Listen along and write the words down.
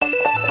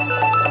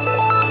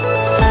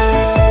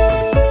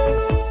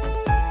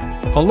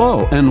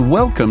Hello and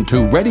welcome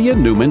to Reddy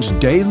Neumann's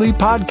Daily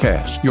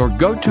Podcast, your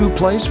go-to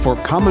place for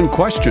common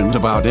questions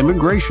about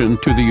immigration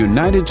to the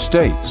United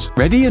States.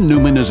 Reddy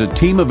Neumann is a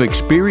team of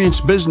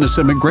experienced business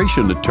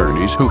immigration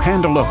attorneys who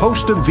handle a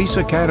host of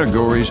visa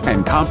categories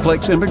and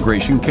complex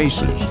immigration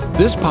cases.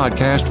 This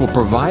podcast will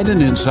provide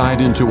an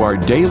insight into our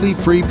daily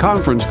free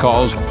conference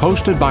calls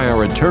hosted by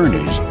our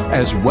attorneys,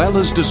 as well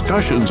as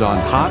discussions on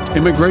hot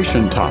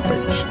immigration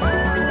topics.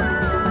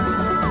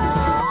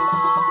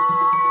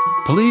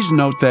 Please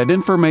note that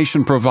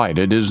information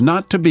provided is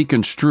not to be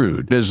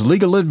construed as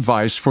legal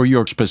advice for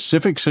your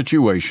specific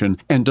situation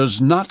and does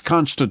not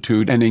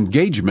constitute an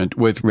engagement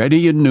with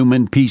Reddy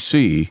Neumann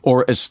PC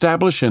or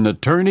establish an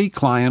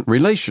attorney-client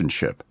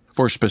relationship.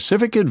 For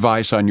specific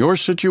advice on your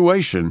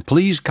situation,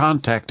 please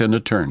contact an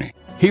attorney.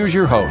 Here's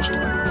your host.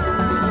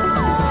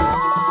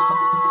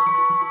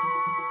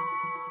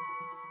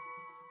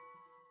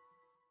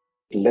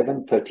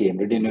 11:30 a.m.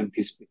 Reddy Neumann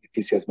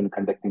PC has been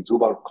conducting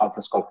Zoom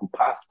conference call for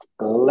past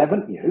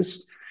 11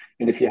 years.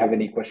 And if you have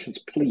any questions,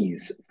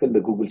 please fill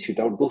the Google Sheet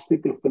out. Those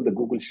people who fill the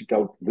Google Sheet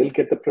out will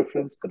get the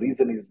preference. The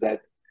reason is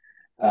that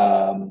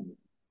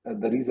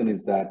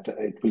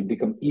it will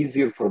become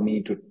easier for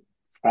me to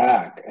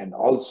track and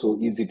also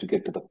easy to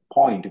get to the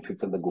point if you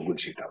fill the Google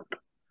Sheet out.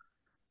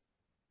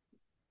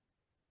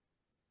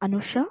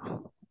 Anusha?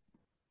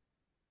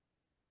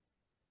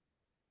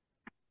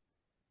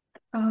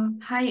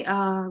 Hi,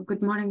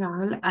 good morning,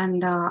 Rahul.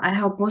 And I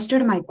have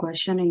posted my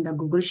question in the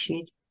Google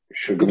Sheet.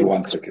 Sure, give me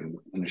 1 second.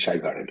 I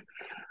got it.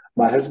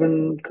 My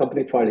husband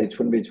company filed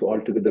H1B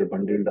altogether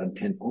bundled on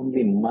 10.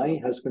 Only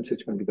my husband's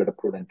H1B got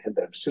approved on 10.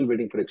 I'm still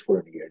waiting for H4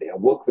 and EAD. I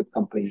worked with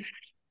company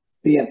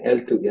C and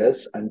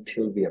L2S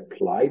until we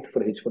applied for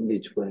H1B,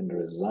 H4 and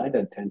resigned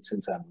on 10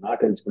 since I'm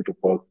not eligible to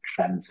work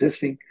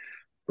transitioning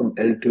from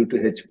L2 to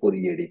H4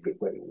 EAD.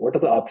 What are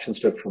the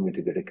options left for me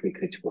to get a quick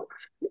H4?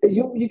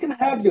 You can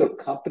have your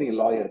company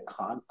lawyer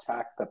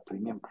contact the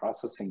premium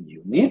processing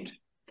unit,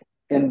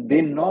 and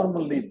they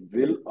normally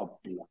will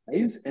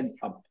apply and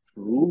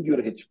approve your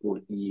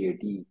H4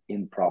 EAD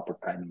in proper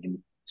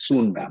timing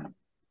soon, ma'am.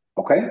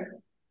 Okay?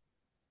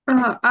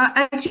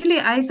 Actually,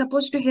 I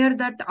supposed to hear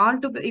that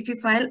if you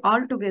file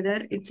all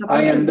together, it's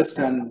supposed I to.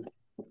 understand.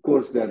 Of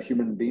course, they are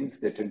human beings.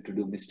 They tend to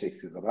do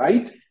mistakes, is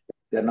right?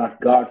 They're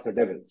not gods or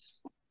devils.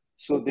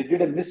 So they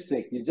did a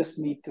mistake. You just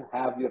need to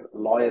have your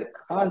lawyer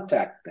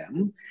contact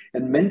them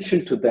and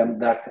mention to them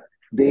that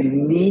they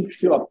need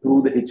to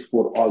approve the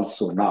H4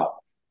 also now,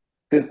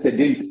 since they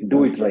didn't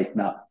do it right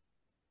now.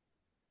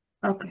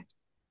 Okay.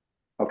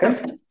 Okay?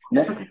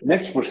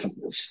 Next person,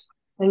 please.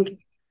 Thank you.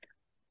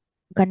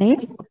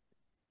 Ganesh?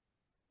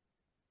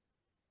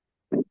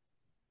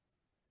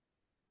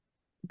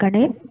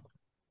 Ganesh?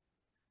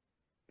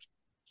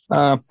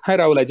 Hi,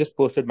 Rahul. I just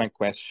posted my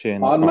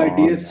question On my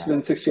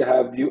DS-160,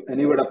 have you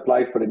anyone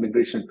applied for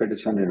immigration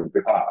petition on your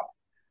behalf?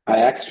 I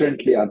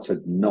accidentally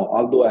answered no,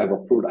 although I have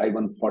approved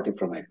I-140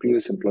 from my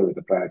previous employer with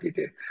the priority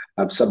date.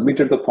 I've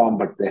submitted the form,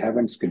 but they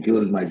haven't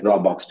scheduled my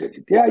Dropbox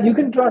date. Yeah, you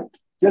can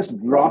just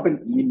drop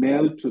an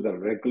email to the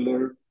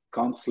regular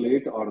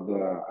consulate or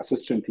the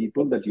assistant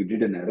people that you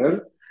did an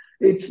error.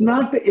 It's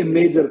not a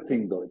major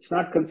thing, though. It's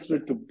not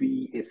considered to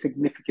be a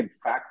significant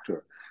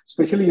factor,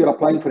 especially you're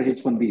applying for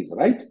H-1Bs,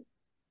 right?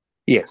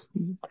 Yes.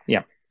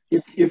 Yeah.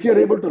 If you're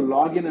able to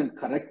log in and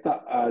correct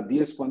the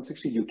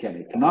DS-160, you can.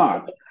 If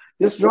not,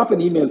 just drop an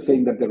email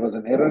saying that there was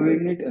an error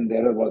in it and the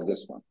error was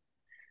this one.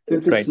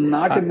 Since it's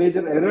not a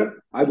major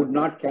error, I would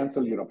not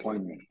cancel your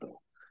appointment,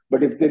 though.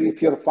 But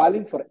if you're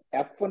filing for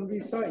F1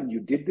 visa and you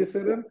did this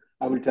error,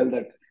 I will tell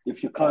that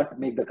if you can't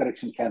make the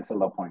correction, cancel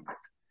the appointment.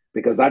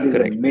 Because that is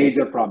a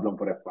major problem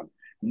for F1,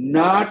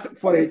 not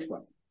for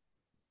H1.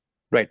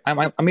 Right.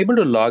 I'm able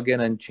to log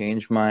in and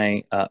change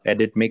my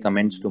make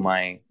amends to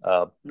my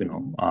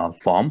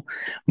form,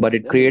 but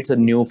it creates a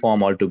new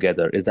form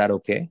altogether. Is that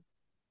okay?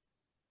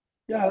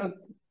 Yeah,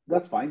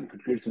 that's fine. If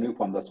it creates a new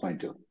form, that's fine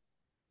too.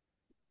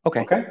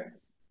 Okay.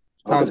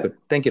 Sounds good.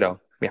 Thank you, Rahul.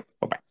 Yeah.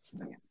 Bye-bye.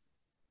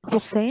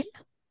 Hussein?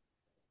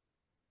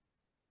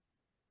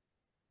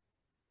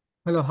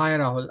 Hello, hi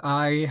Rahul.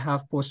 I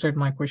have posted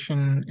my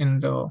question in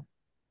the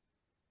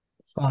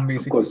form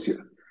basically. Of course, yeah.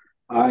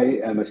 I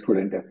am a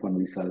student, F1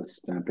 visa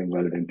stamping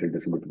valid until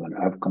December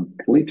 2021. I've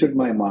completed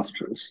my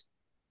master's,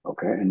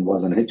 and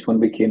was on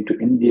H1B, came to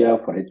India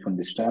for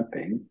H1B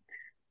stamping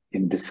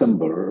in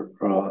December,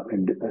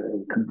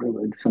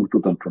 December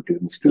 2020.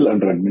 I'm still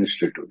under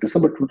administrative.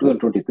 December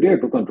 2023 or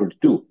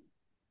 2022?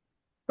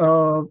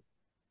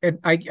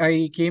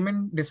 I came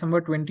in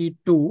December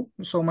 22,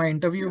 so my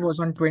interview was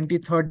on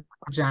 23rd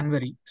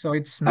January. So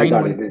it's 9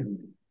 got months. it.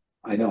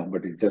 I know,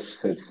 but it just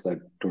says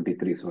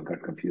 23, so I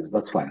got confused.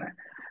 That's fine.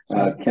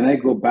 Can I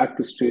go back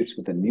to States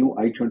with a new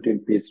I-20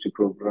 and PhD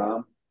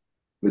program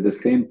with the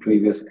same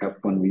previous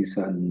F1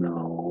 visa?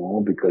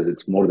 No, because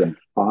it's more than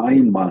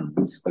 5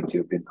 months that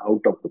you've been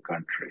out of the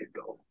country,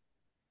 though.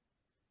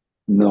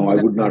 No, I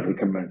would not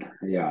recommend.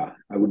 Yeah,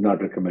 I would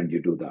not recommend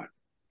you do that.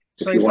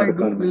 So if I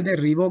do, will they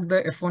revoke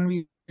the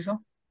F1 visa?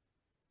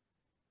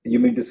 You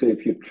mean to say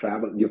if you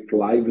travel, you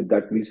fly with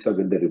that visa,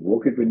 will they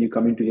revoke it when you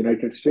come into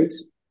United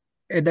States?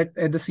 At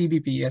the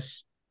CBP,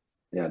 yes.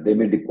 Yeah, they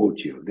may deport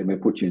you. They may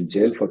put you in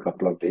jail for a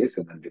couple of days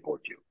and then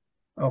deport you.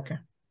 Okay.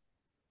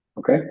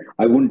 Okay,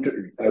 I wouldn't.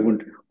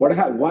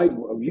 Why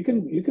you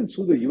can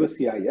sue the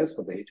USCIS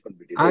for the H-1B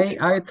delay.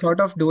 I thought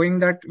of doing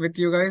that with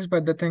you guys,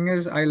 but the thing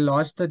is, I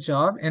lost the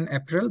job in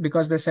April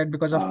because they said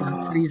because of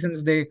tax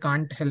reasons they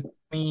can't help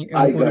me.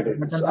 I got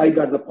it. So I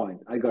got the point.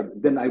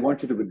 Then I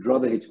want you to withdraw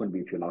the H-1B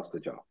if you lost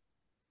the job.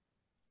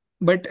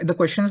 But the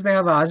questions they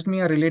have asked me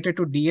are related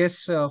to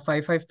DS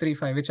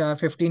 5535, which are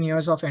 15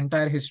 years of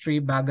entire history,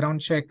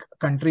 background check,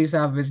 countries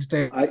I have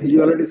visited.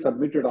 You already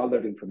submitted all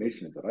that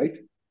information, is that right?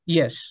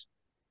 Yes.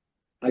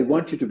 I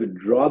want you to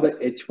withdraw the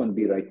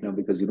H-1B right now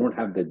because you don't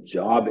have the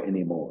job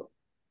anymore.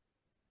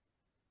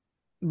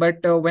 But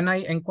when I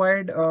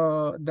inquired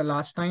the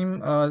last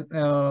time,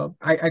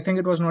 I think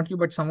it was not you,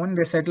 but someone,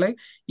 they said like,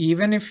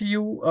 even if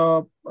you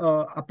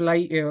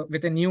apply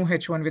with a new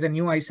H1, with a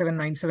new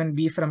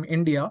I-797B from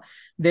India,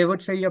 they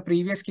would say your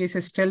previous case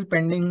is still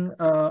pending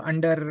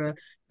under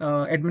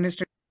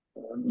administrative.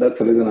 That's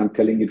the reason I'm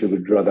telling you to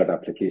withdraw that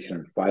application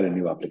and file a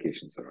new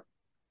application, sir.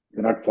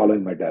 You're not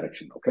following my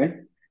direction,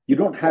 okay? You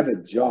don't have a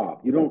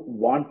job. You don't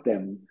want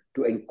them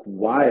to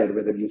inquire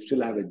whether you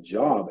still have a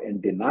job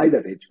and deny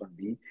that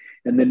H-1B,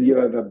 and then you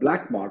have a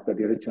black mark that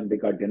your H-1B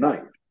got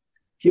denied.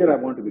 Here, I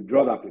want to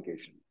withdraw the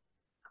application.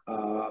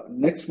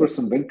 Next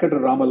person, Venkat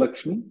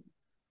Ramalakshmi.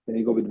 Can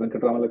you go with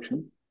Venkat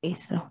Ramalakshmi?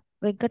 Yes, sir.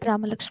 Venkat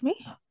Ramalakshmi.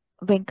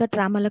 Venkat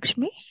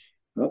Ramalakshmi.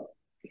 No,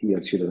 he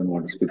or she doesn't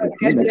want to speak with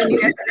me. Next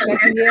person.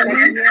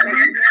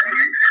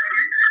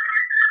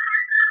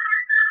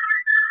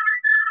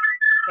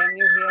 Can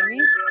you hear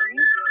me?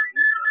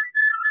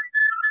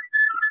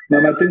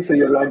 Ma'am, I think so.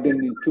 You're logged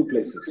in two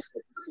places.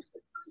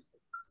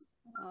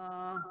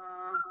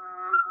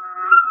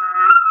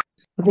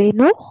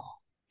 Venu.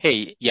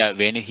 Hey, yeah,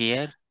 Venu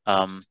here.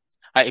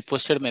 I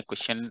posted my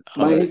question.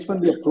 My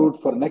H-1B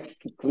approved for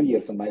next 3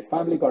 years, and my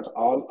family got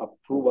all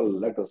approval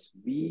letters.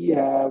 We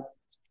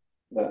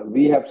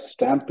have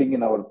stamping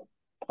in our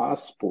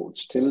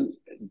passports till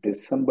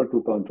December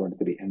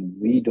 2023, and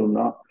we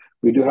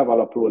do have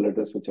all approval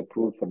letters which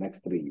approved for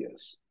next 3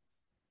 years.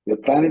 We are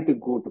planning to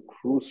go to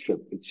cruise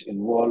trip, which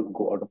involve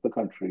go out of the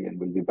country, and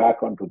we'll be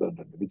back onto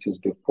which is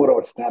before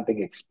our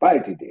stamping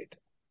expiry date.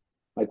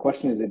 My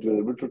question is, it will be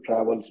able to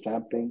travel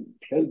stamping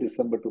till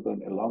December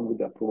 2000, along with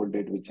the approval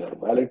date, which are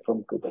valid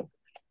from 2000.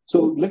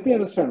 So let me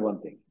understand one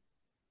thing.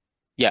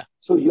 Yeah.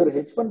 So your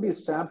H-1B is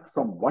stamped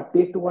from what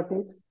date to what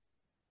date?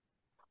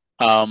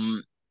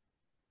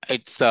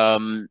 It's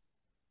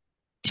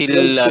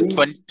till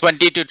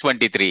 20 to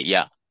 23.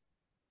 Yeah.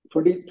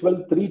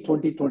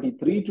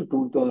 12/3/2023 to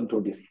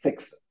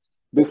 2026.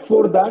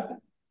 Before that,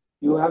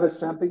 you have a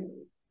stamping.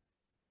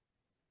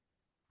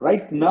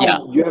 Right now,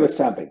 you have a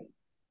stamping.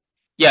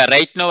 Yeah,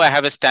 right now I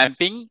have a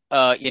stamping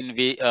in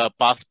the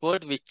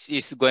passport, which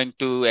is going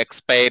to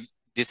expire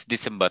this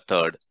December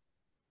 3rd.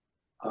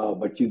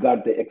 But you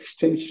got the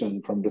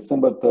extension from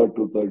December 3rd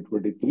to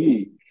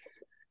 2023,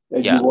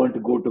 and you want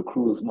to go to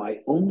cruise. My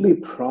only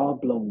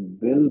problem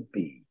will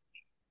be,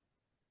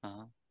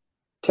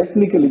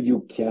 technically you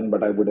can,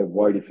 but I would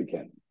avoid if you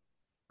can.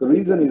 The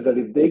reason is that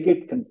if they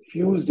get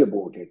confused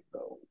about it,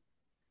 though,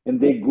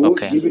 and they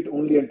give it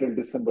only until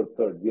December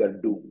 3rd, we are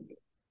doomed.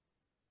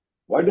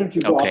 Why don't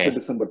you go after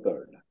December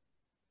 3rd?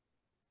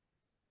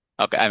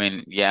 Okay, I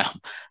mean, yeah,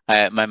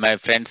 my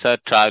friends are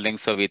traveling,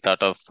 so we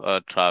thought of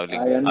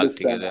traveling all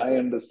together. I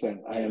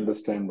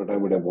understand, but I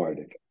would avoid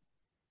it.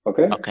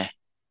 Okay?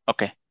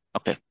 Okay.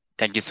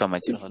 Thank you so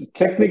much.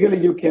 Technically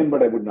you can,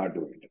 but I would not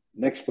do it.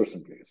 Next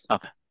person, please.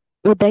 Okay.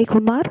 Uday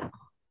Kumar.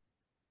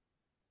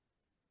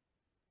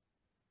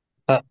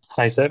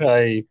 Hi, sir.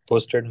 I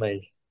posted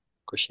my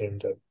question in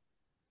the...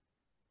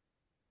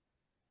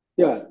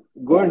 Yeah,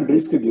 go and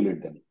reschedule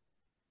it then.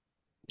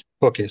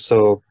 Okay,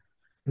 so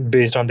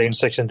based on the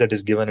instructions that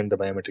is given in the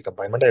biometric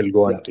appointment, I will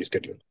go and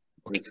reschedule.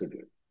 Okay.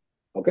 Reschedule.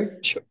 Okay?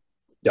 Sure.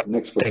 Yeah.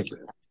 Next person.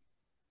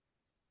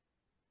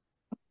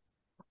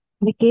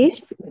 Thank you.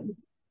 Vikesh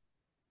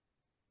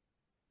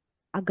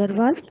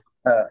Agarwal.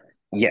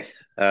 Yes.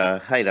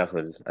 Hi,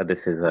 Rahul.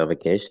 This is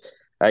Vikesh.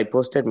 I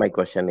posted my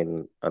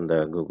question on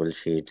the Google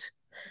Sheets.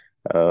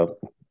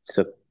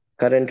 So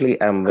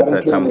currently I'm with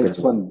a company.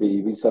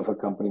 H-1B visa for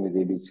company with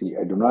ABC.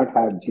 I do not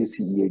have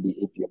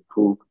GCEAD AP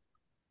approved.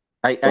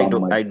 I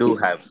do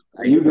have.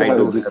 You do have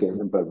a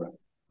GCEAD.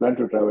 Plan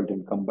to travel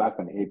and come back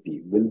on AP.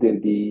 Will there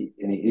be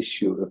any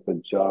issue if the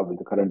job with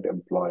the current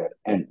employer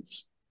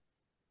ends?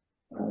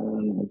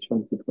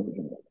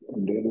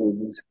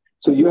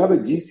 So you have a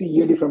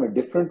GCEAD from a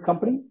different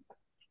company?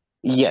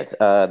 Yes,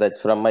 that's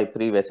from my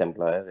previous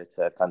employer. It's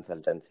a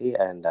consultancy,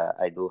 and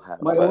I do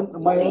have. My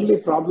only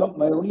problem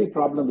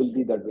will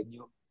be that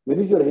when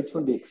is your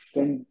H-1B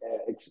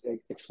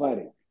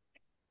expiring?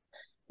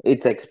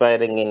 It's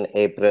expiring in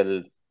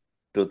April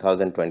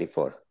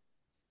 2024.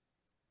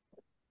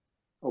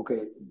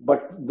 Okay,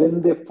 but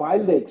when they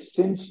file the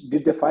extension,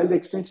 did they file the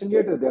extension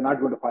yet, or they're not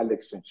going to file the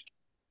extension?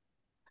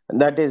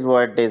 That is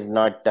what is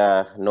not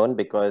known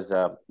because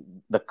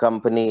the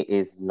company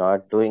is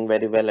not doing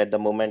very well at the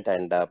moment,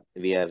 and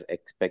we are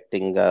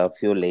expecting a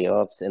few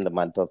layoffs in the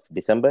month of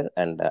December,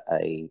 and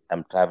I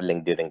am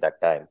traveling during that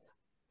time.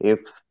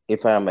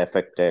 If I am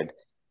affected,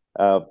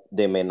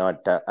 they may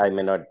not. I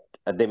may not.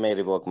 They may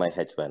revoke my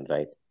H1,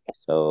 right?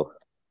 So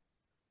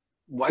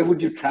Why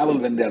would you travel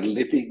when they're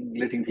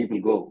letting people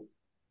go?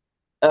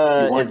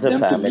 You want it's a them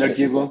to let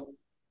family. you go?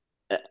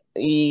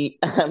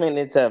 I mean,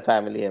 it's a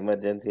family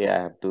emergency.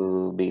 I have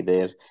to be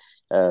there.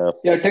 Yeah,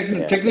 Yeah,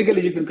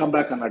 technically you can come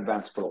back on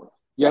advanced pro.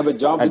 You have a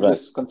job with advance.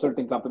 this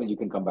consulting company, you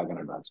can come back on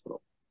advanced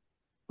pro.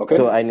 So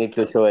Okay? I need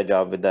to show a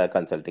job with the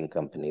consulting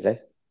company,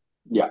 right?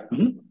 Yeah.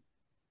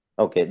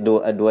 Okay.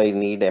 Do I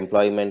need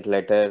employment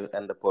letter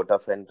and the port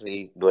of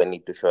entry? Do I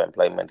need to show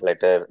employment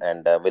letter?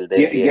 And will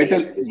there be Get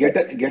any a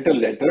additional? get a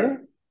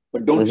letter,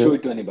 but don't show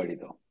it to anybody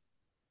though.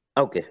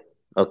 Okay.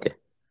 Okay.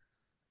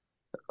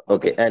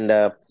 Okay. And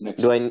Next.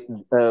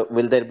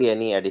 will there be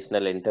any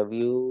additional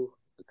interview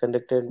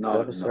conducted,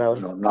 Mr.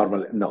 Rahul?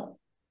 Normal. No.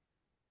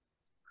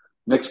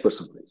 Next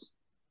person, please.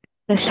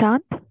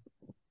 Prashant.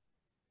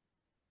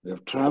 We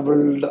have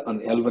traveled on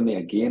L1A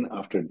again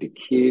after a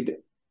decade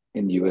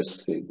in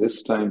USA.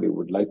 This time we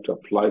would like to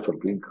apply for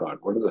green card.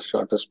 What is the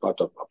shortest path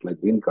of apply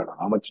green card and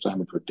how much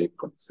time it would take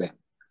for the same?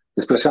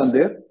 Is Prashant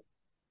there?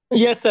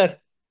 Yes, sir.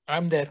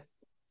 I'm there.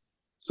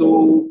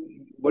 So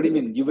what do you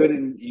mean? You were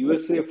in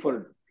USA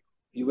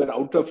you were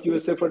out of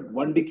USA for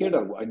 1 decade,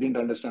 or I didn't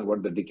understand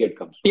what the decade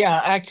comes from.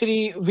 Yeah,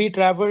 actually, we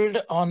traveled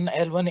on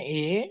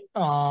L1A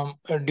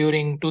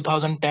during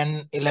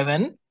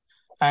 2010-11,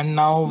 and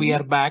now we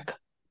are back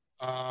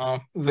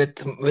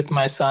with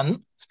my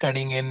son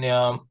studying in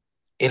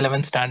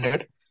 11th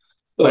standard.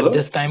 But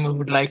this time we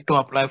would like to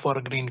apply for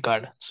a green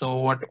card. So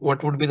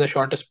what would be the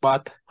shortest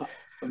path?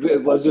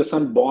 Was your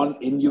son born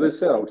in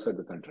USA or outside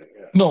the country?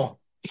 Yeah. No,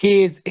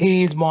 he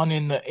is born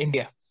in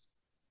India.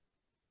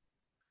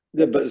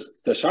 Yeah, but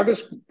the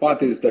shortest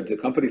path is that the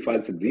company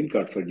files a green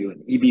card for you in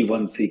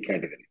EB1C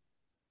category.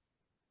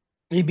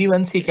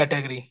 EB1C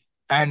category.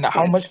 And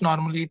how much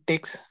normally it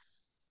takes?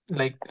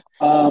 Like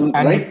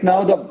right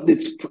now,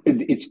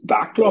 it's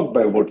backlogged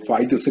by about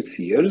 5 to 6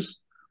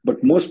 years,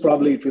 but most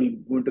probably it will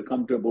going to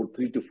come to about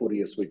 3 to 4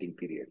 years waiting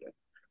period.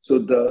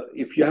 So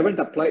if you haven't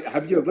applied,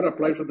 have you ever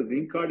applied for the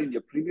green card in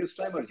your previous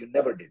time, or you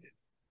never did it?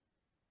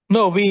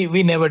 No,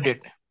 we never did.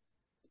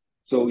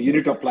 So you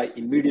need to apply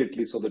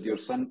immediately so that your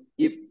son,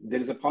 if there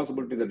is a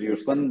possibility that your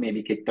son may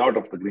be kicked out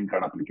of the green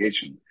card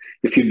application,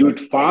 if you do it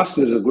fast,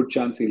 there is a good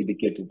chance he'll be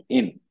getting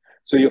in.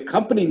 So your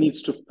company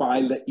needs to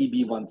file the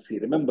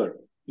EB1C. Remember,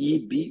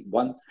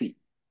 EB1C.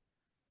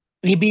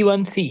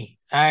 EB1C.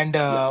 And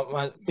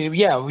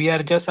we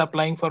are just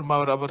applying for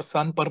our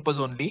son purpose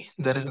only.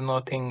 There is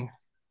nothing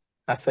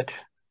as such.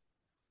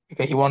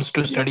 Okay, he wants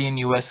to study in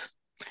US.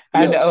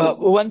 And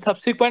one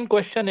subsequent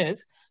question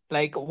is,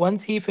 like,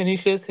 once he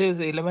finishes his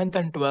 11th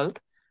and 12th,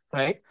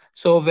 right?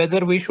 So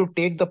whether we should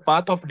take the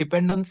path of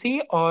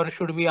dependency or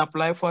should we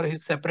apply for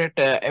his separate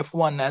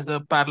F1 as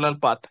a parallel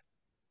path?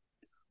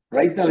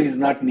 Right now, he's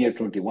not near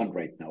 21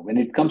 right now. When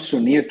it comes to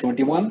near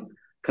 21,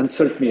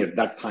 consult me at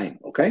that time,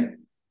 okay?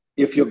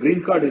 If your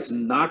green card is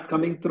not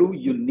coming through,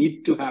 you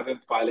need to have him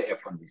file a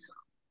F1 visa.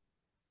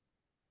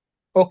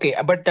 Okay,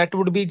 but that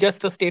would be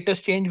just a status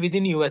change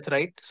within US,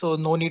 right? So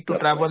no need to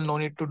travel, right. No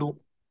need to do.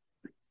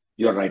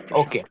 You're right,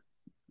 Prashant. Okay.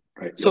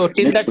 Right. So Right.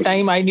 till Next that person.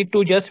 time, I need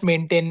to just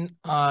maintain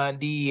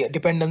the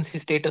dependency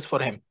status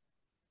for him.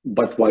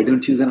 But why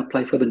don't you then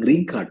apply for the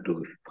green card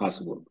too, if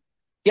possible?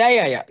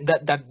 Yeah.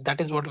 That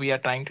is what we are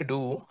trying to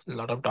do. A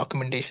lot of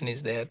documentation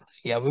is there.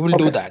 Yeah, we will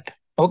do that.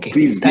 Okay.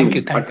 Please Thank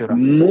give you.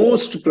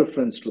 Most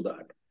preference to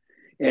that.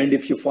 And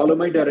if you follow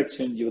my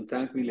direction, you will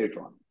thank me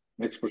later on.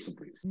 Next person,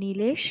 please.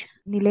 Nilesh,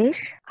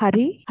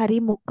 Hari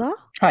Mukka.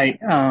 Hi,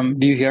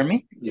 do you hear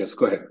me? Yes,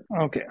 go ahead.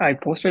 Okay, I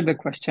posted the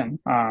question.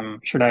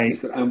 Should I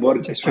Yes,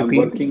 sir. just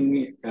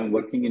repeat? I'm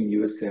working in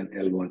USA on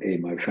L1A.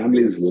 My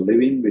family is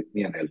living with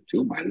me on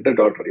L2. My elder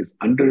daughter is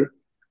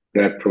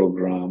undergrad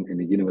program in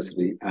the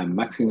university. I'm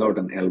maxing out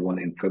on L1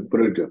 in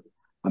February.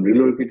 I'm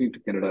relocating to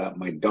Canada.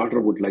 My daughter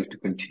would like to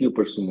continue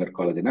pursuing her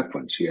college in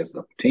F1. She has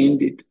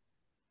obtained it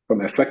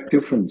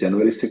effective from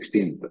January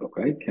 16th.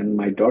 Okay, can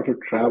my daughter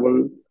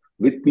travel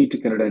with me to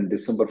Canada in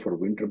December for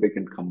winter break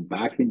and come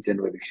back in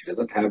January? She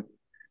doesn't have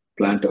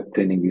plan to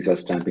obtaining visa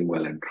stamping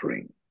while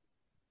entering.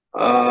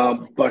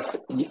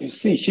 But you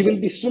see, she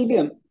will still be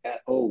on.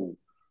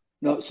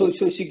 So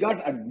she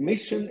got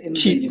admission in the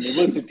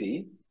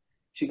university.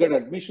 She got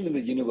admission in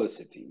the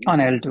university on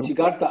L2. She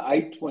got the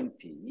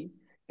I-20,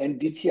 and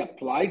did she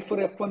apply for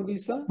F1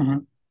 visa? Mm-hmm.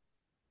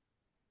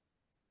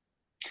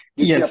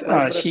 Yes,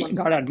 she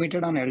got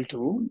admitted on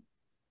L2.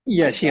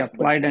 Yeah, she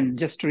applied, and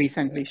just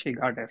recently she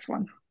got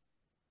F1.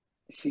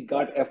 She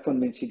got F1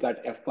 means she got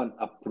F1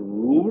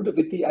 approved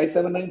with the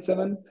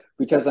I-797,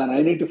 which has an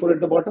I-94 at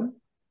the bottom?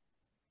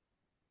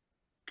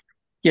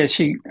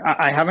 Yes,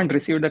 I haven't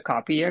received a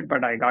copy yet,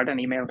 but I got an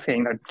email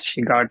saying that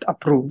she got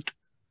approved.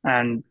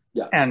 And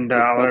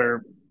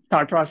our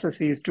thought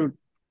process is to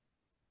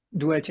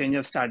do a change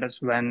of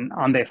status when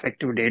on the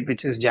effective date,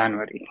 which is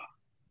January,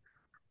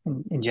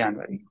 in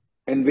January.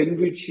 And when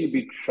will she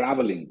be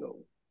traveling though?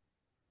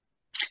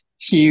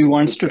 She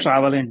wants to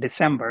travel in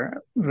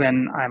December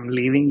when I'm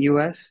leaving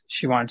US.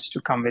 She wants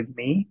to come with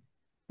me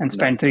and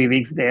spend 3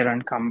 weeks there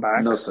and come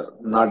back. No, sir.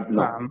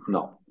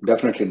 No,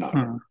 definitely not.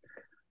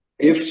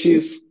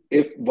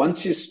 If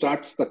once she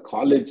starts the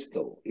college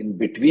though, in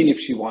between, if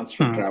she wants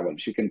to travel,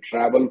 she can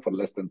travel for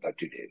less than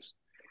 30 days.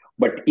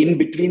 But in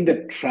between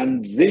the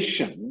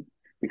transition,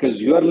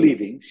 because you're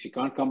leaving, she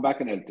can't come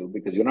back in L2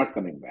 because you're not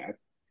coming back.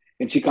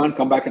 And she can't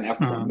come back in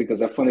F1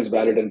 because F1 is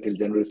valid until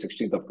January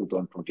 16th of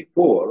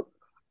 2024.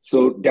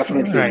 So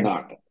definitely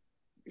not.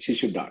 She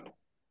should not.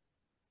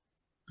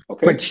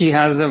 Okay. But she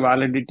has a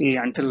validity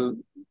until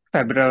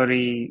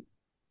February.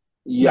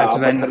 Yeah, that's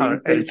when but her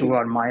L2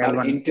 or my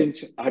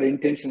L1. Her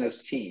intention has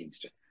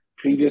changed.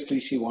 Previously,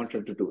 she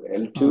wanted to do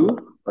L2,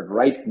 but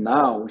right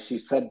now she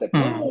said that,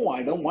 no,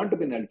 I don't want to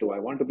be in L2. I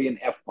want to be in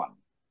F1.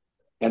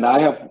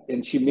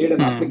 And she made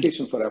an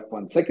application for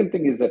F1. Second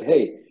thing is that,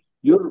 hey,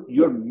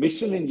 your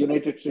mission in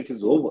United States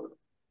is over.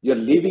 You're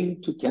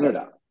leaving to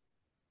Canada.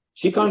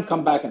 She can't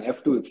come back on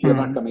F2 if you're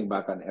not coming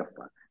back on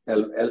F1,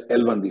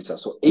 L1 visa.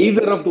 So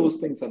either of those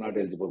things are not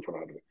eligible for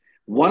her.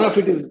 One of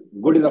it is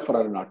good enough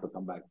for her not to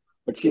come back.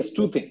 But she has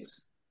two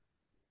things.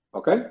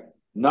 Okay?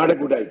 Not a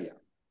good idea.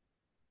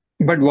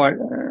 But what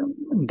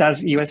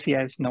does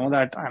USCIS know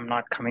that I'm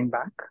not coming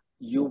back?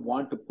 You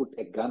want to put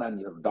a gun on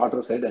your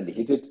daughter's head and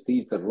hit it, see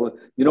it's a roll.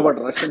 You know what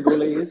Russian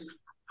roulette is?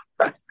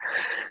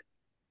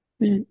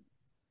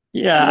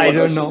 Yeah, I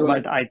don't know,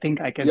 but I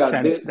think I can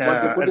sense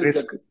the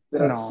risk.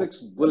 There are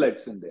 6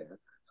 bullets in there.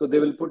 So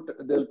they'll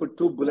put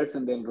 2 bullets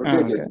and then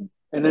rotate it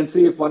and then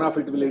see if one of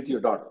it will hit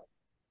your daughter.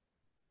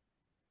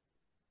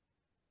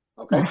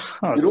 Okay?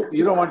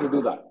 You don't want to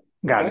do that.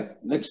 Got it.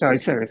 Next. So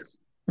it's a risk.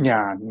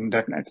 Yeah,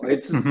 definitely.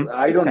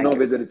 I don't know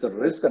whether it's a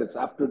risk or it's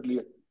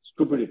absolutely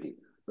stupidity.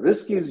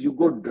 Risk is you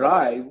go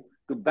drive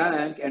to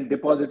bank and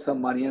deposit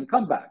some money and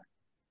come back.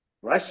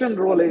 Russian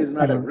roulette is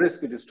not a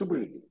risk, it is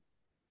stupidity.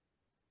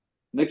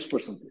 Next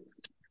person, please.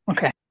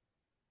 Okay.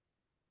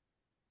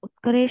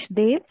 Utkaresh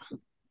Dev.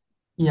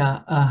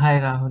 Yeah. Hi,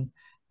 Rahul.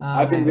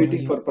 I've been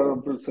waiting for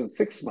probably since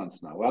 6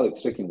 months now. Well,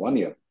 it's taking 1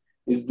 year.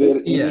 Is there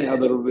any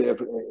other way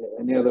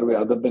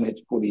other than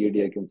H4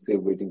 EAD I can say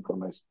waiting for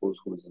my spouse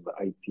who is in the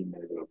IT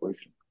manager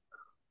position?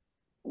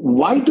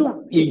 Why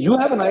do you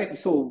have an I?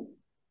 So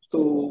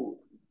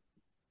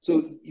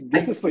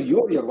this is for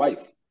you or your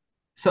wife?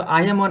 So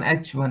I am on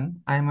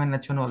H1. I am on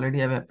H1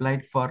 already. I've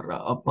applied for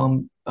a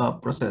perm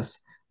process.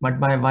 But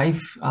my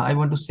wife, I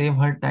want to save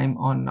her time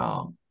on,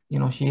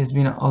 she has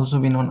also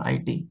been on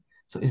IT.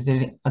 So is there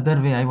any other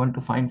way I want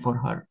to find for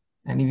her?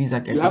 Any visa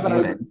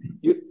category?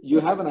 You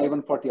have an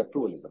I-140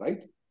 approval, is that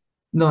right?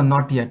 No,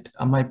 not yet.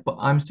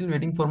 I'm still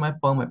waiting for my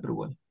perm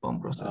approval, perm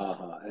process.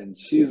 And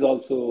she's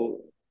also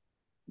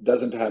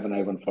doesn't have an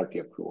I-140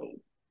 approval.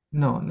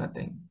 No,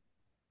 nothing.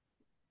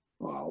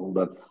 Wow,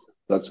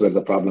 that's where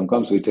the problem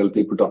comes. We tell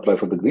people to apply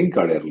for the green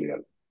card earlier.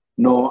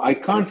 No, I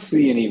can't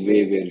see any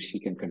way where she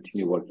can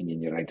continue working in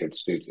the United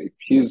States if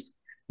she's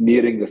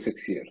nearing the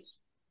 6 years.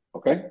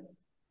 Okay?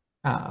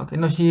 Okay.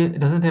 No, she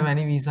doesn't have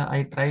any visa.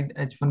 I tried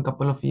H1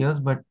 couple of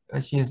years, but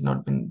she has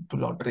not been to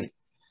lottery.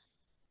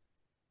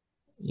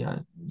 Yeah.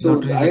 So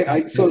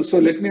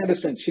let me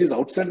understand. She's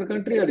outside the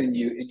country or in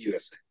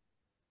USA?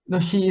 No,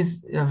 she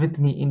is with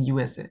me in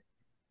USA.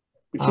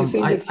 But she's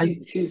saying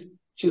that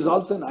she's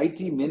also in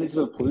IT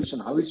managerial position.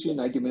 How is she in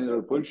IT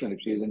managerial position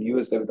if she is in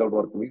USA without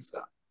work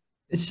visa?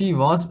 She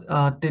was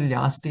till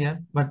last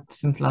year, but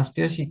since last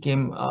year she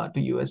came to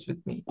US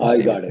with me.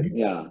 I got it.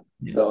 Yeah.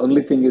 The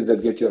only thing is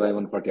that get your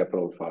I-140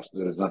 approval fast.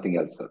 There is nothing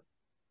else, sir.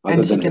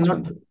 And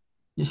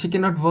she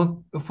cannot work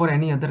for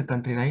any other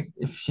country, right?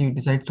 If she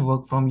decides to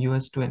work from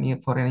US to any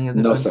other country.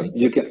 No, sir.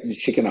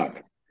 She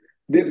cannot.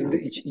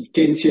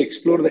 Can she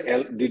explore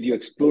did you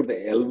explore the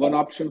L1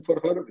 option for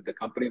her with the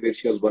company where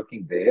she was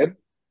working there?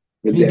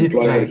 Will they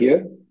employ her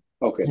here?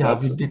 Okay,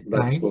 that's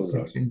closed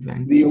out.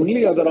 The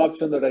only other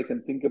option that I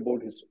can think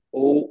about is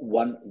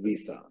O1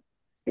 visa.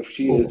 If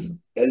she is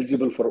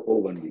eligible for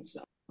O1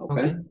 visa.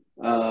 Okay.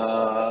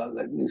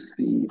 Let me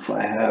see if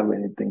I have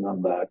anything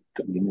on that.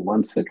 Give me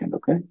 1 second,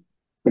 okay?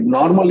 But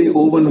normally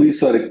O1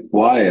 visa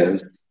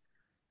requires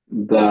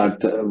that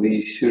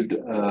we should,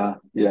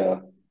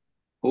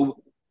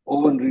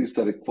 O1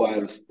 visa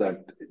requires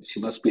that she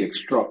must be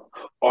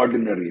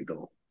extraordinary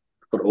though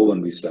for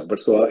O1 visa.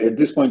 But so at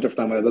this point of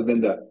time, other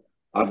than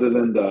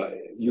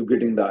you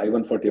getting the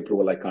I-140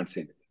 approval, I can't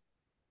say anything.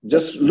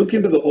 Just look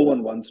into the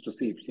O1 ones to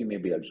see if she may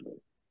be eligible.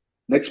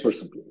 Next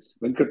person, please.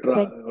 Venkat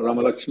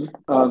Ramalakshmi.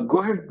 Go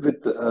ahead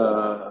with,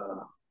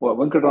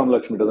 Venkat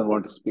Ramalakshmi doesn't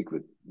want to speak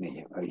with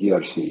me, he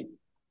or she.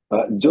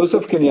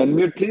 Joseph, can you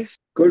unmute, please?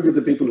 Go ahead with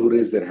the people who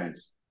raise their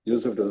hands.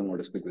 Joseph doesn't want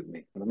to speak with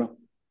me. I don't know.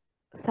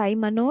 Sai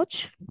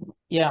Manoj.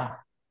 Yeah.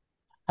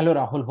 Hello,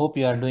 Rahul. Hope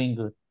you are doing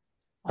good.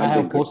 I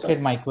have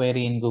posted my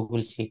query in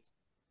Google Sheet.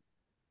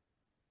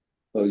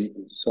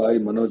 Sai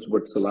Manoj,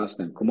 what's the last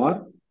name?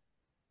 Kumar?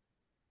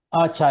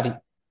 Chari.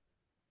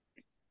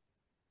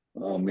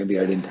 Maybe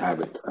I didn't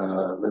have it.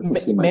 Let me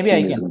see. My Maybe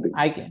team is going to...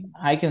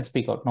 I can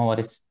speak out. No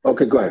worries.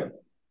 Okay, go ahead.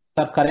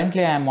 Sir,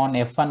 currently I am on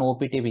F1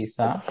 OPT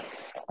visa.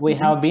 We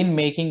have been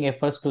making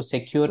efforts to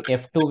secure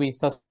F2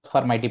 visas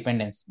for my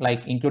dependents,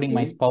 like including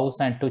my spouse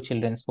and 2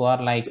 children who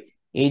are like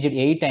aged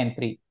 8 and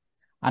 3.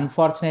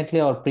 Unfortunately,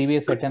 our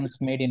previous attempts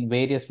made in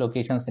various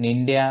locations in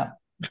India,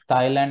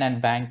 Thailand,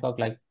 and Bangkok,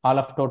 like all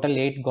of total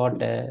 8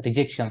 got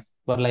rejections,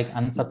 were like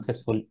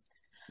unsuccessful.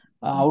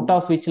 Out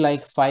of which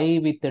like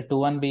 5 with the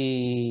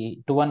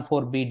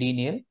 214B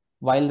denial,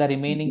 while the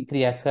remaining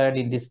 3 occurred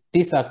in this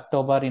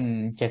October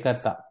in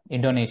Jakarta,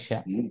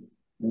 Indonesia.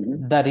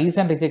 The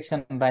recent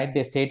rejection, right,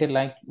 they stated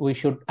like we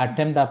should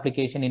attempt the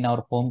application in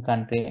our home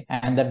country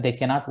and that they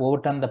cannot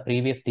overturn the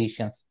previous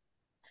decisions.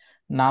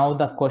 Now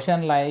the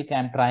question, like,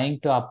 I'm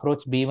trying to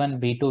approach B1,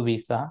 B2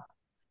 visa.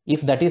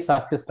 If that is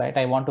success, right,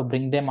 I want to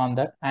bring them on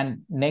that.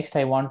 And next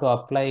I want to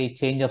apply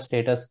change of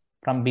status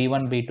from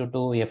B1, B2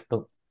 to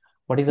F2.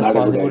 What is the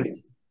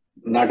possibility?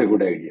 Not a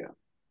good idea.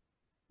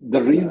 The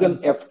reason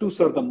F2s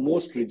are the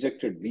most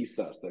rejected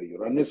visas, so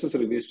you're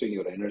unnecessarily wasting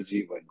your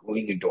energy by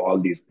going into all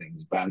these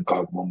things,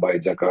 Bangkok,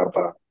 Mumbai,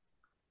 Jakarta.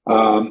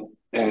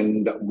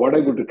 And what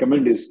I would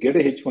recommend is get a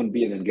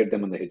H1B and then get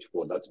them on the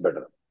H4. That's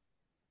better.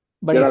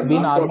 But it's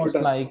been almost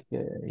like,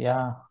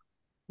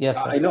 yes,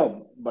 sir. I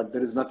know, but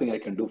there is nothing I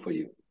can do for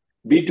you.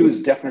 B2 is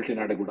definitely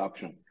not a good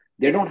option.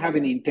 They don't have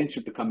any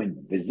intention to come and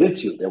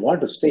visit you. They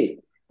want to stay.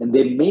 And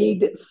they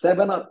made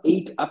 7 or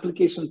 8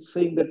 applications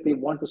saying that they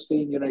want to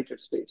stay in the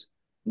United States.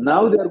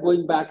 Now they're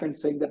going back and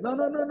saying that, no,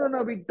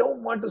 we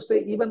don't want to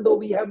stay, even though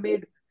we have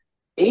made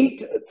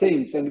 8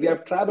 things and we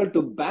have traveled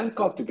to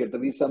Bangkok to get the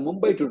visa,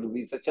 Mumbai to do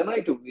visa,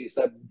 Chennai to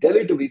visa,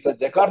 Delhi to visa,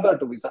 Jakarta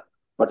to visa.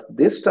 But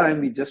this time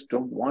we just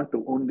don't want to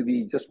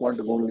we just want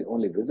to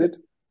only visit.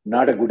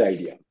 Not a good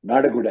idea.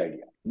 Not a good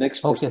idea.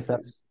 Next person,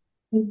 sir.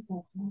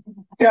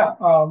 Yeah.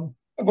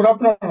 Good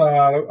afternoon,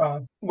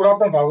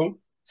 Rahul.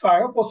 So I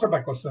have posted my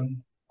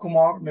question.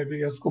 Kumar, maybe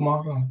yes,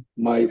 Kumar.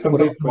 My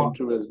 485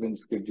 interview has been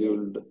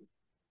scheduled.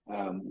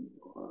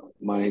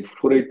 My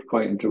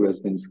 485 interview has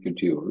been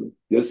scheduled.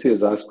 Yes, he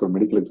has asked for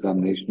medical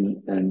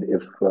examination and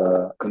if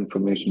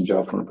confirmation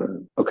job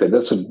from. Okay,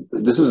 this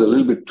is a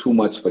little bit too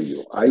much for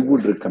you. I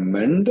would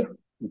recommend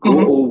go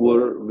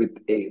over with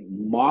a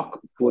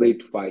mock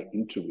 485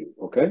 interview.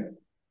 Okay.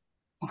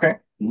 Okay.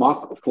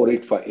 Mock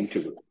 485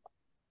 interview.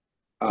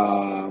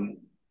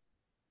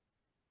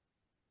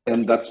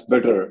 And that's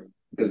better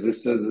because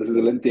this is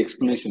a lengthy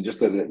explanation. Just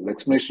the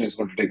explanation is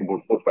going to take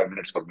about 4 or 5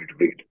 minutes for me to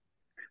read.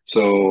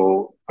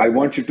 So I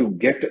want you to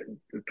get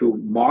to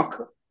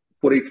mock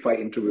 485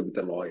 interview with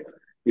a lawyer.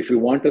 If you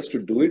want us to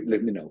do it,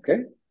 let me know,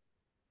 okay?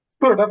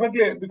 Sure,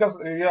 definitely. Because,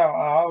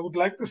 I would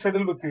like to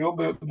schedule with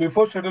you.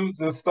 Before schedule,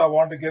 just I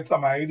want to get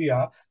some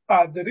idea.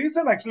 The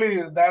reason actually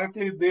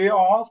directly they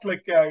asked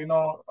like,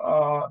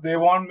 they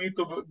want me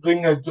to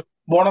bring a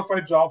bona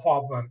fide job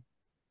offer.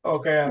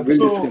 Okay.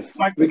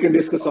 We can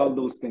discuss all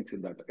those things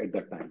at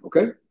that time,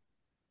 okay?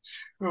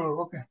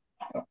 Sure, okay.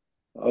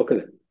 Okay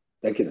then.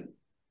 Thank you then.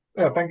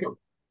 Yeah, thank you.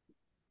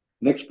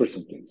 Next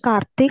person, please.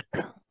 Karthik.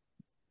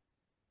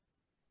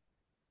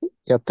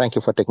 Yeah, thank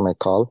you for taking my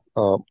call.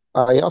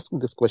 I asked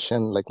this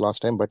question like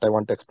last time, but I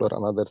want to explore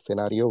another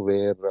scenario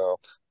where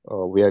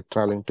we are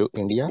traveling to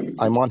India.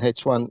 I'm on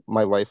H1,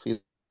 my wife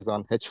is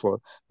on H4.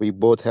 We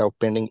both have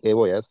pending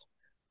AOS.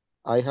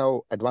 I have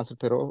advanced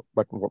parole,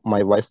 but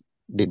my wife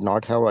did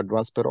not have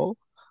advanced parole.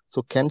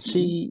 So can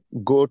she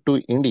go to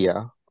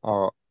India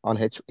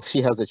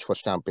she has H4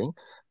 stamping.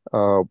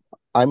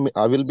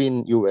 I will be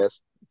in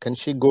US. Can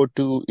she go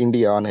to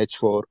India on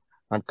H4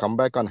 and come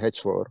back on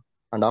H4?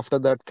 And after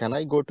that, can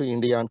I go to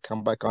India and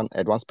come back on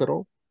advanced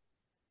parole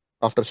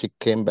after she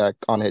came back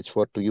on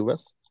H4 to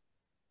US?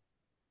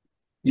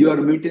 You are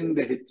meeting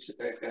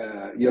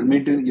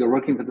you're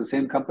working for the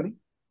same company?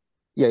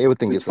 Yeah,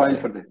 everything is the same.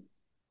 For this.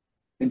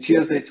 And she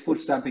has the H4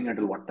 stamping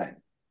until what time?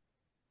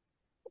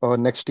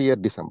 Next year,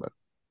 December.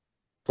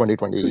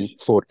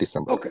 2024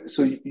 December. Okay,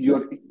 so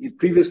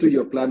previously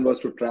your plan was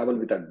to travel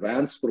with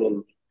advanced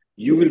parole.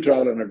 You will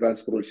travel on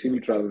advanced parole, she will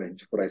travel on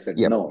H4. I said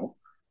no.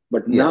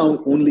 But now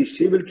only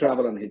she will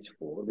travel on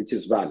H4, which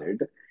is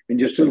valid, and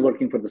you're still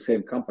working for the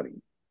same company.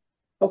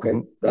 Okay,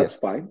 that's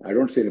fine. I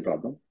don't see any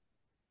problem.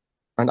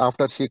 And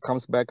after she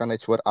comes back on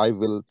H4, I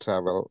will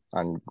travel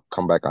and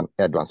come back on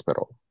advanced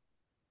parole.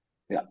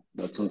 Yeah,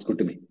 that sounds good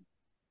to me.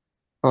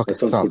 Okay,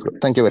 sounds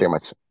good. Thank you very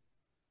much.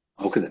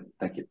 Okay then,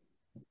 thank you.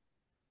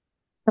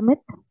 Samit.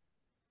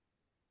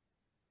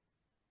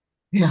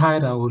 Yeah, hi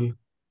Rahul.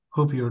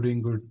 Hope you're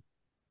doing good.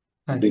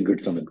 Hi. Doing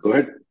good, Samit. Go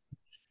ahead.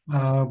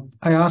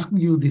 I asked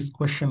you this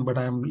question, but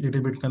I'm a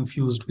little bit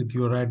confused with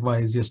your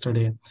advice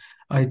yesterday.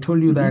 I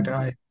told you that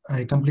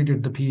I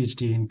completed the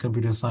PhD in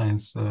computer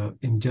science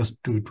in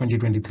just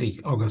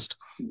 2023, August.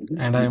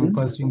 And I'm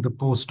pursuing the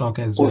postdoc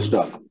as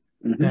well.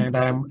 And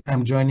I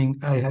have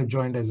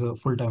joined as a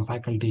full-time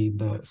faculty in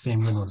the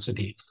same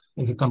university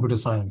as a computer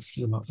science,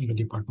 in the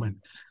department.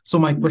 So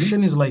my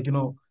question is like,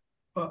 and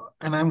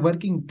I'm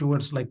working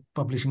towards like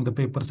publishing the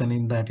papers and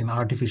in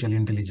artificial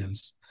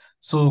intelligence.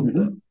 So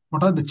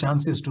what are the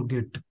chances to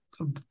get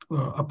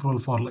approval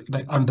for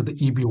like under the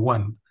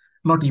EB1,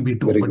 not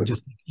EB2, Very but good.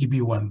 just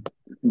EB1?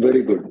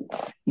 Very good.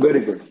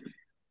 Very good.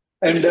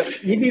 And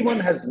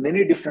EB1 has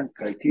many different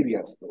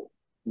criteria, though.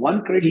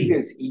 One criteria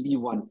is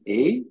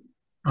EB1A.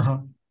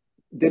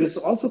 There is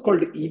also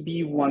called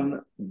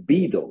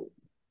EB1B, though.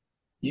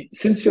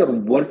 Since you're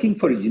working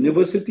for a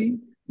university,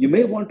 you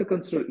may want to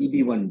consider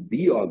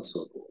EB1B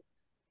also, though.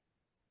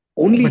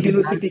 Only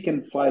university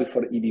can file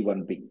for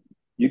EB1B.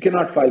 You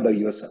cannot file by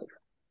yourself.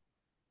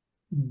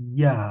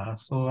 Yeah,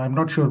 so I'm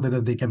not sure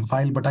whether they can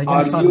file, but I can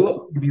Are start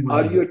you with EB1A.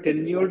 are you a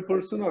tenured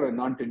person or a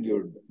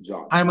non-tenured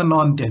job? I'm a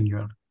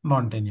non-tenured.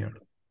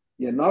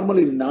 Yeah,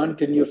 normally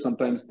non-tenured,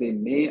 sometimes they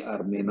may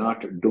or may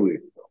not do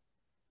it.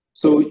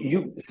 So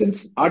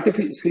since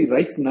artificially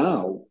right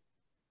now,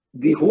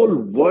 the whole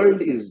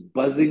world is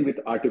buzzing with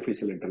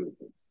artificial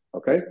intelligence.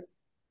 Okay,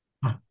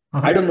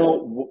 I don't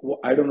know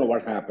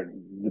what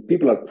happened. The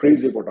people are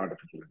crazy about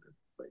artificial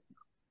intelligence right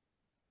now.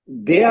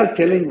 They are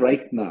telling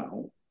right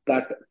now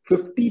that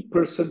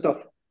 50%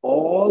 of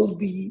all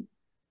the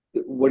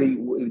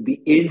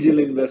angel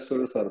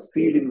investors or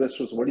seed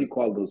investors, what do you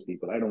call those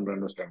people? I don't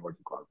understand what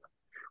you call them,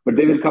 but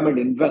they will come and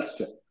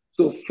invest.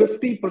 So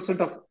 50%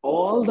 of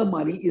all the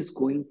money is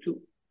going to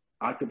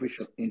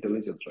artificial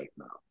intelligence right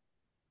now.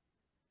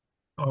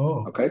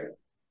 Oh, okay.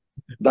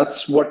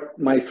 That's what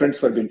my friends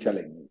have been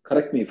telling me.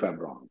 Correct me if I'm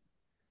wrong.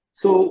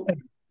 So there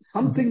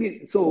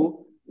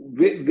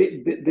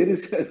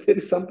is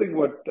something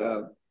what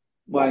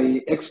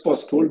my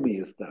ex-boss told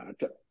me is that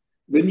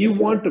when you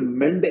want to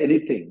mend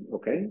anything,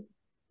 okay,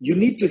 you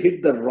need to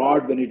hit the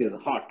rod when it is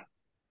hot.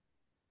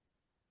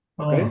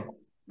 Okay,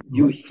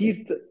 you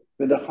heat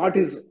when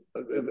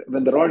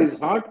the rod is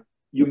hot,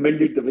 you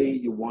mend it the way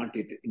you want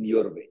it in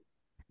your way.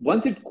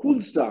 Once it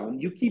cools down,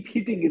 you keep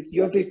hitting it.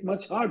 You have to hit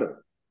much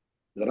harder,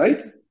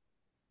 right?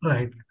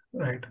 Right.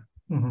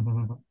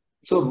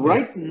 So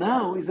right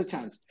now is a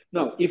chance.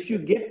 Now, if you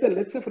get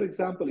let's say, for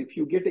example, if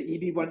you get an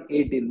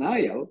EB1A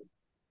denial,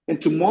 and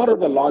tomorrow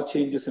the law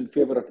changes in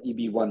favor of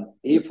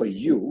EB1A for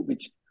you,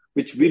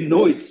 which we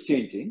know it's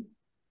changing,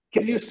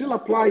 can you still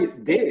apply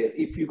there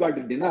if you got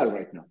a denial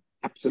right now?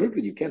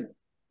 Absolutely, you can.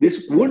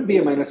 This won't be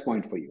a minus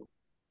point for you.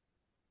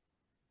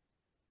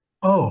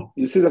 Oh,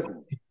 you see that?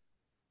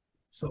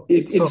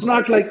 It's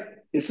not like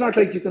It's not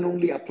like you can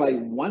only apply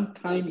one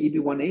time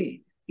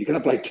EB1A. You can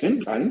apply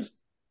 10 times.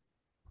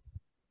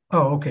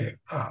 Oh, okay.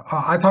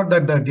 I thought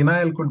that the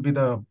denial could be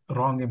the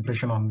wrong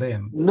impression on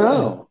them.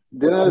 No,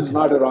 denial is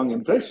not a wrong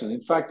impression.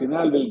 In fact,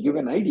 denial will give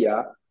an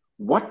idea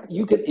what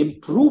you can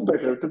improve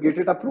better to get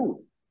it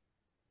approved.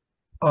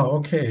 Oh,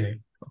 okay.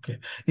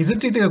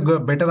 Isn't it a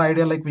better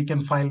idea like we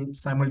can file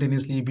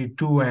simultaneously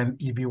EB2 and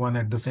EB1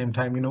 at the same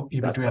time,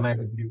 EB2 and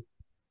IW?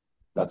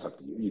 That's up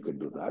to you. You can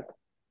do that.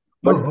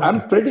 But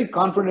I'm pretty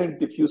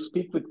confident if you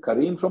speak with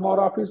Kareem from our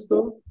office,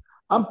 though,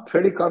 I'm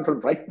pretty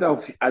confident right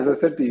now, as I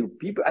said to you,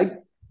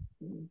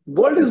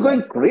 world is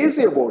going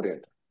crazy about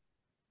it.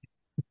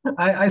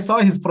 I saw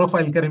his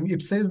profile, Kareem.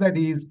 It says that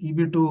he is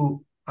EB2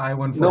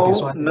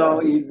 I-140. No,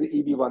 he's the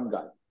EB1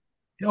 guy.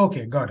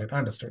 Okay, got it.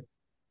 Understood.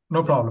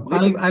 No problem.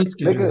 I'll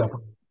schedule that.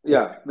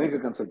 Yeah, make a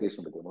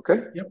consultation with him,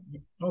 okay? Yep.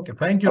 Okay,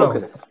 thank you, Okay.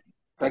 Rahul.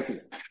 Thank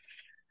you.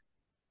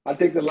 I'll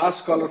take the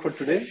last caller for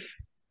today.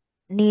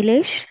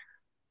 Nilesh.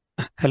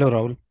 Hello,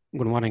 Rahul.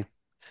 Good morning.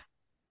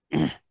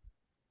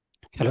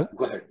 Hello.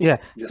 Go ahead. Yeah,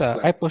 Yes, so go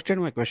ahead. I posted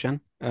my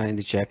question in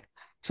the chat.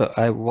 So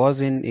I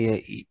was in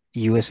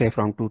USA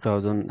from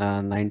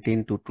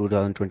 2019 to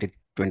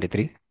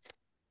 2023.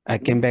 I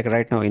came back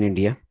right now in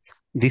India.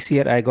 This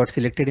year I got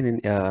selected in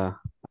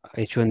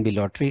H1B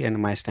lottery and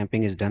my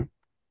stamping is done.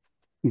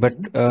 But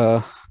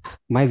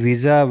my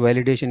visa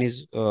validation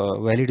is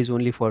valid is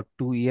only for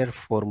 2 years,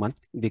 4 months,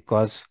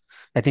 because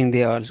I think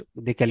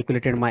they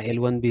calculated my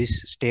L1B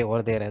stay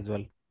over there as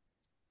well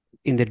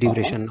in the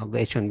duration of the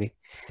H1B.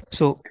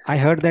 So I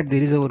heard that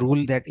there is a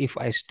rule that if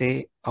I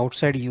stay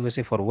outside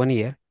USA for 1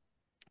 year,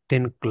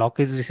 then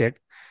clock is reset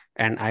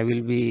and I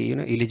will be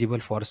eligible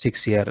for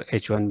 6-year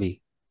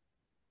H1B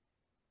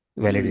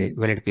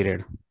valid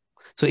period.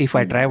 So if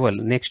I travel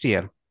next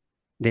year,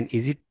 then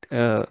is it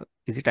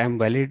I'm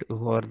valid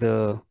for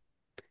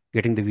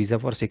getting the visa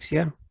for 6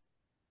 year?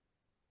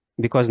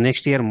 Because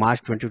next year,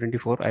 March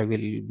 2024, I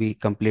will be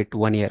complete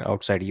 1 year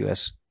outside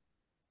US.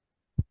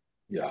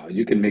 Yeah,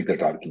 you can make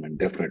that argument.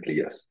 Definitely,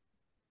 yes.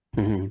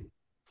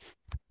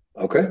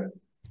 Okay?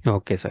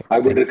 Okay, sir. I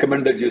would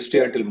recommend that you stay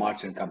until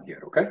March and come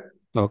here, okay?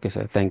 Okay,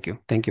 sir. Thank you.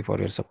 Thank you for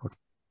your support.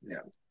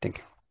 Yeah. Thank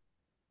you.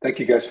 Thank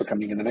you guys for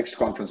coming in. The next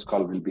conference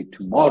call will be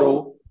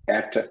tomorrow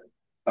at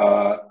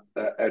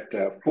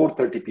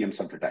 4:30 p.m.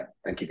 Central Time.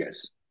 Thank you,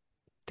 guys.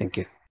 Thank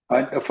you.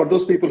 And for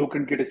those people who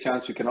can get a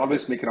chance, you can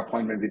always make an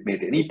appointment with me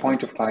at any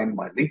point of time.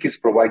 My link is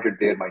provided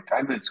there. My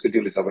time and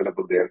schedule is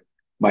available there.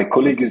 My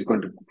colleague is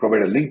going to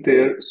provide a link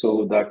there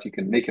so that you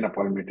can make an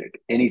appointment at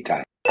any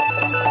time.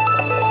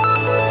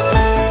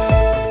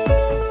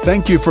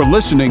 Thank you for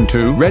listening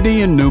to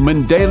Reddy and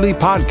Neumann Daily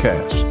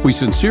Podcast. We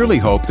sincerely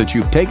hope that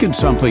you've taken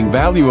something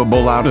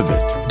valuable out of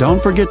it.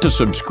 Don't forget to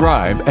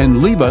subscribe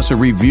and leave us a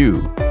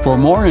review. For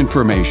more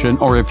information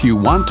or if you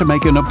want to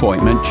make an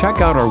appointment,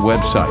 check out our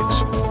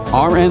websites,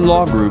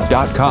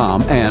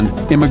 rnlawgroup.com and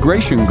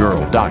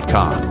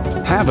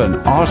immigrationgirl.com. Have an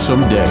awesome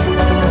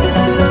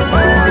day.